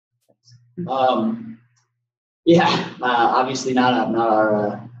Obviously not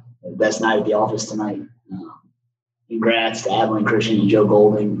our best night at the office tonight. Congrats to Abilene Christian and Joe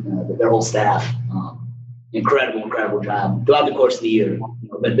Golding, their whole staff. Incredible job throughout the course of the year.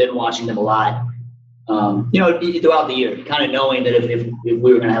 Been watching them a lot. Throughout the year, kind of knowing that if we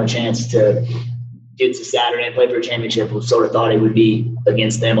were going to have a chance to get to Saturday and play for a championship, we sort of thought it would be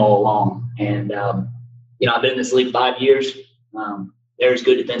against them all along. And I've been in this league 5 years. They're as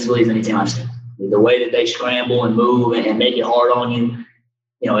good defensively as any team I've seen. The way that they scramble and move and make it hard on you,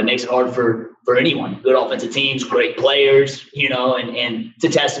 it makes it hard for anyone. Good offensive teams, great players, and it's a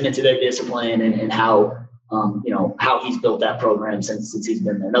testament to their discipline and how he's built that program since he's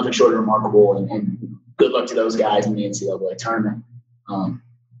been there. Nothing short of remarkable, and good luck to those guys in the NCAA tournament.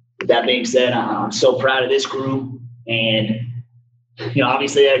 With that being said, I'm so proud of this group, and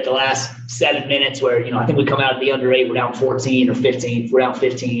obviously at the last 7 minutes where I think we come out of the under 8, we're down 14 or 15, we're down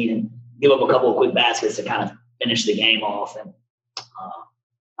 15, and give up a couple of quick baskets to kind of finish the game off, and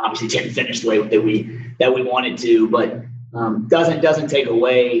obviously didn't finish the way that we wanted to, but doesn't take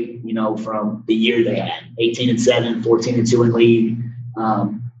away from the year they had 18-7, 14-2 in league,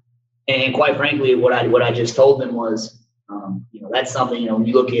 and quite frankly, what I just told them was that's something when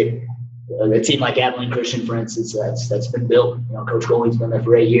you look at a team like Abilene Christian, for instance, that's been built. Coach Golding's been there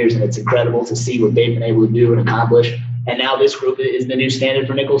for 8 years, and it's incredible to see what they've been able to do and accomplish. And now this group is the new standard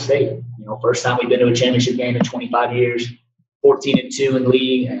for Nicholls State. First time we've been to a championship game in 25 years, 14-2 in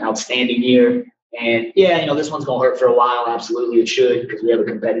league, an outstanding year. And this one's gonna hurt for a while. Absolutely, it should, because we have a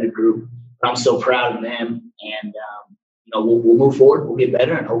competitive group. But I'm so proud of them, and we'll move forward. We'll get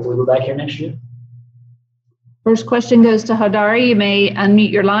better, and hopefully we'll be back here next year. First question goes to Hadari. You may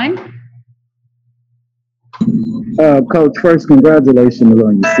unmute your line. Coach, first, congratulations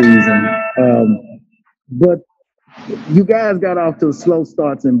on your season. But you guys got off to slow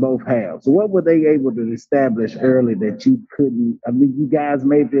starts in both halves. What were they able to establish early that you couldn't? I mean, you guys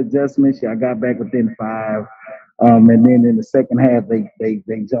made the adjustments. Y'all got back within 5, and then in the second half they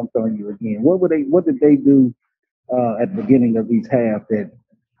jumped on you again. What did they do at the beginning of each half that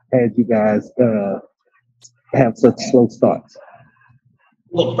had you guys have such slow starts?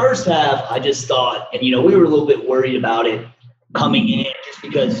 Well, first half, I just thought, and we were a little bit worried about it coming in, just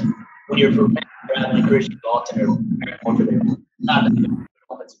because when you're preparing for Abilene Christian, often are preparing more for their not the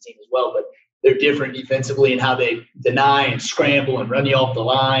offensive team as well, but they're different defensively in how they deny and scramble and run you off the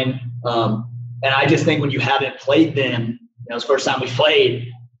line. And I just think when you haven't played them, it's the first time we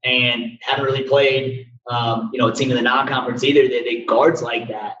played and haven't really played, a team in the non-conference either. They guards like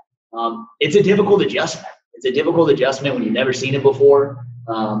that. It's a difficult adjustment. It's a difficult adjustment when you've never seen it before.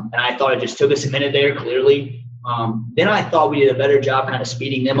 And I thought it just took us a minute there, clearly. Then I thought we did a better job kind of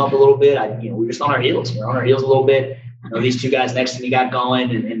speeding them up a little bit. We were just on our heels. We're on our heels a little bit. These two guys next to me got going,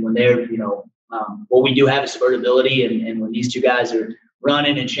 and when they're, what we do have is spurtability, and when these two guys are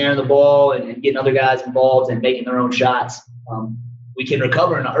running and sharing the ball and getting other guys involved and making their own shots, we can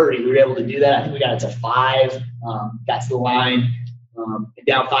recover in a hurry. We were able to do that. I think we got it to 5, got to the line,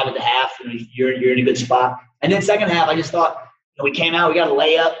 down 5 at the half. You're in a good spot. And then second half, I just thought, we came out, we got a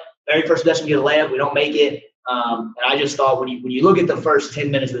layup. Very first possession, we get a layup. We don't make it. And I just thought when you look at the first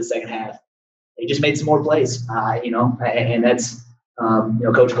 10 minutes of the second half, they just made some more plays, and that's,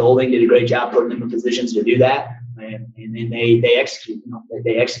 Coach Golding did a great job putting them in positions to do that. And then they executed,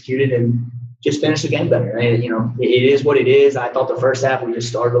 they executed and just finished the game better. And, it is what it is. I thought the first half we just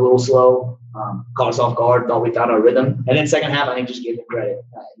started a little slow, caught us off guard, thought we found our rhythm. And then second half, I think just give them credit.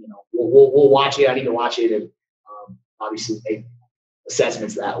 We'll watch it. I need to watch it and obviously make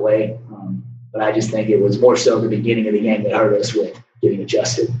assessments that way. But I just think it was more so the beginning of the game that hurt us with getting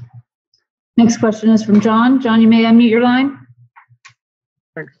adjusted. Next question is from John. John, you may unmute your line.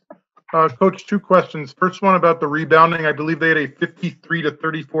 Thanks. Coach, 2 questions. First one about the rebounding. I believe they had a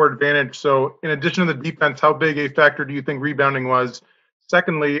 53-34 advantage. So in addition to the defense, how big a factor do you think rebounding was?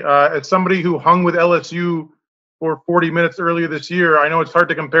 Secondly, as somebody who hung with LSU for 40 minutes earlier this year, I know it's hard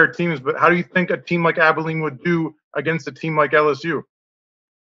to compare teams, but how do you think a team like Abilene would do against a team like LSU?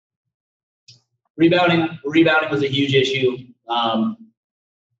 Rebounding was a huge issue. And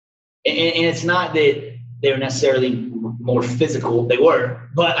it's not that they were necessarily more physical. They were,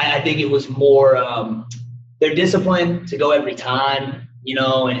 but I think it was more their discipline to go every time,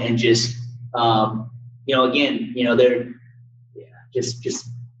 and just, again, they're just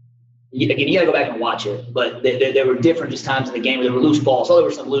again, you got to go back and watch it. But there were different just times in the game where there were loose balls. So there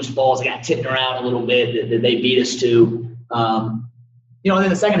were some loose balls that got tipped around a little bit that they beat us to. And then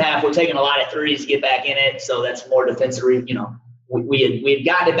the second half, we're taking a lot of threes to get back in it. So that's more defensive, we had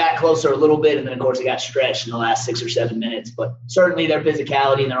gotten it back closer a little bit, and then of course it got stretched in the last 6 or 7 minutes. But certainly their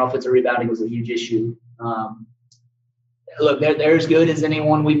physicality and their offensive rebounding was a huge issue. Look, they're as good as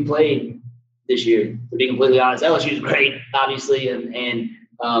anyone we've played this year, to be completely honest. LSU is great, obviously, and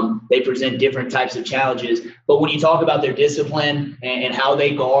they present different types of challenges. But when you talk about their discipline and how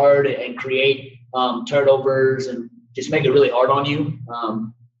they guard and create turnovers and just make it really hard on you,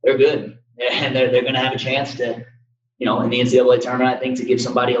 they're good. And they're going to have a chance to, in the NCAA tournament, I think, to give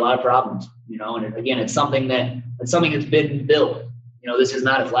somebody a lot of problems. And again, it's something that's been built. This is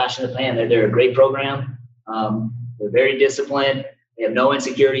not a flash in the pan. They're a great program. They're very disciplined. They have no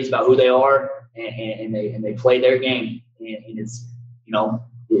insecurities about who they are, and they play their game. And it's,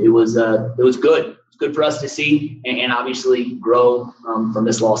 it was good. It's good for us to see and obviously grow from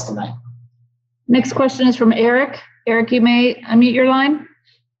this loss tonight. Next question is from Eric. Eric, you may unmute your line.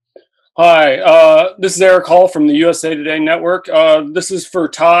 Hi, this is Eric Hall from the USA Today Network. This is for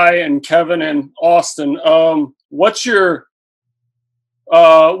Ty and Kevin and Austin. What's your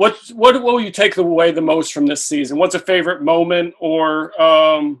what will you take away the most from this season? What's a favorite moment or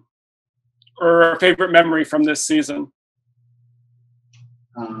a favorite memory from this season?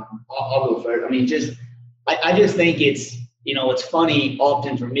 I'll go first. I mean, I just think it's, it's funny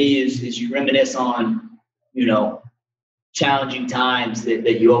often for me is you reminisce on, challenging times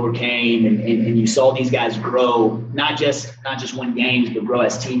that you overcame and you saw these guys grow, not just win games, but grow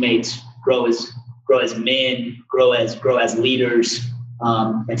as teammates, grow as men, grow as leaders,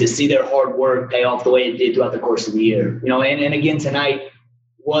 and to see their hard work pay off the way it did throughout the course of the year. And again tonight,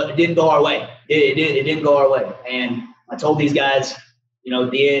 it didn't go our way. It didn't go our way. And I told these guys,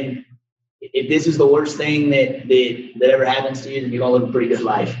 at the end, if this is the worst thing that ever happens to you, then you're gonna live a pretty good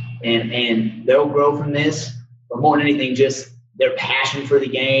life. And they'll grow from this. But more than anything, just their passion for the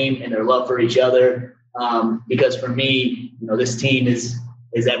game and their love for each other. Because for me, this team is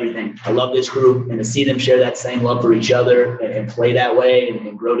everything. I love this group, and to see them share that same love for each other and play that way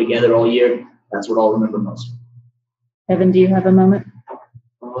and grow together all year, that's what I'll remember most. Evan, do you have a moment?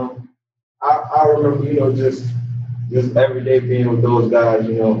 I remember, just every day being with those guys,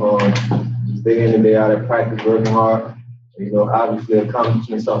 just day in and day out at practice, working hard, obviously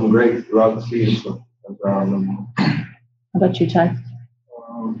accomplishing something great throughout the season. So that's what I remember. How about you, Ty?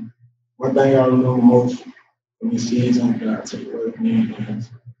 One thing I remember most from this season that I take away with me is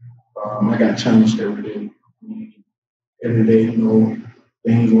I got challenged every day. Every day,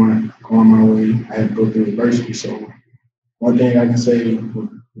 things weren't going my way. I had to go through adversity. So one thing I can say with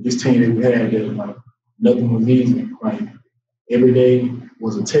this team that we had is nothing was easy. Every day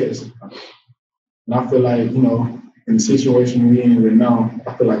was a test. And I feel like, in the situation we're in right now,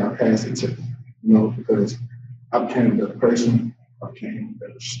 I feel like I passed the test, because I became a better person, I became a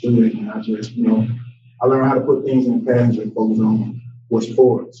better student, and I just, I learned how to put things in the past and focus on what's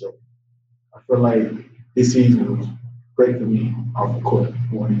forward. So I feel like this season was great for me off the court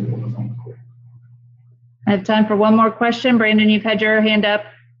more than it was on the court. I have time for one more question. Brandon, you've had your hand up.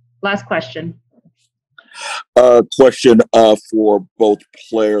 Last question. Question for both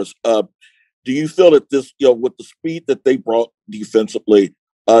players. Do you feel that this, with the speed that they brought defensively,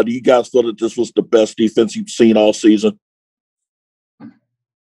 do you guys feel that this was the best defense you've seen all season?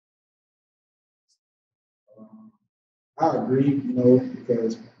 I agree,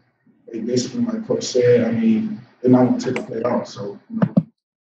 because they basically, like Coach said, they're not going to take a play off. So,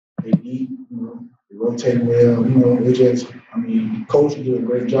 they eat, they rotate well, it just, Coach did a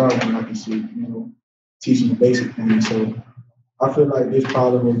great job, and I can see, teaching the basic things. So I feel like this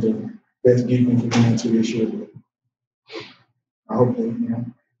probably was the best defense we've been into this year. I hope they,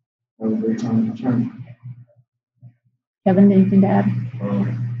 have a great time in the tournament. Kevin, anything to add?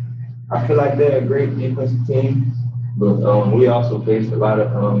 I feel like they're a great defensive team, but we also faced a lot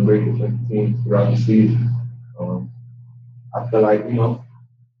of great defensive teams throughout the season. I feel like,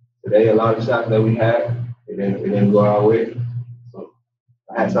 today a lot of shots that we had, it didn't go our way. So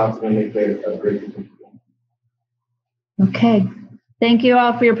hats off to them, they played a great defensive game. Okay. Thank you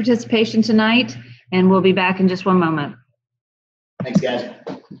all for your participation tonight, and we'll be back in just one moment. Thanks, guys.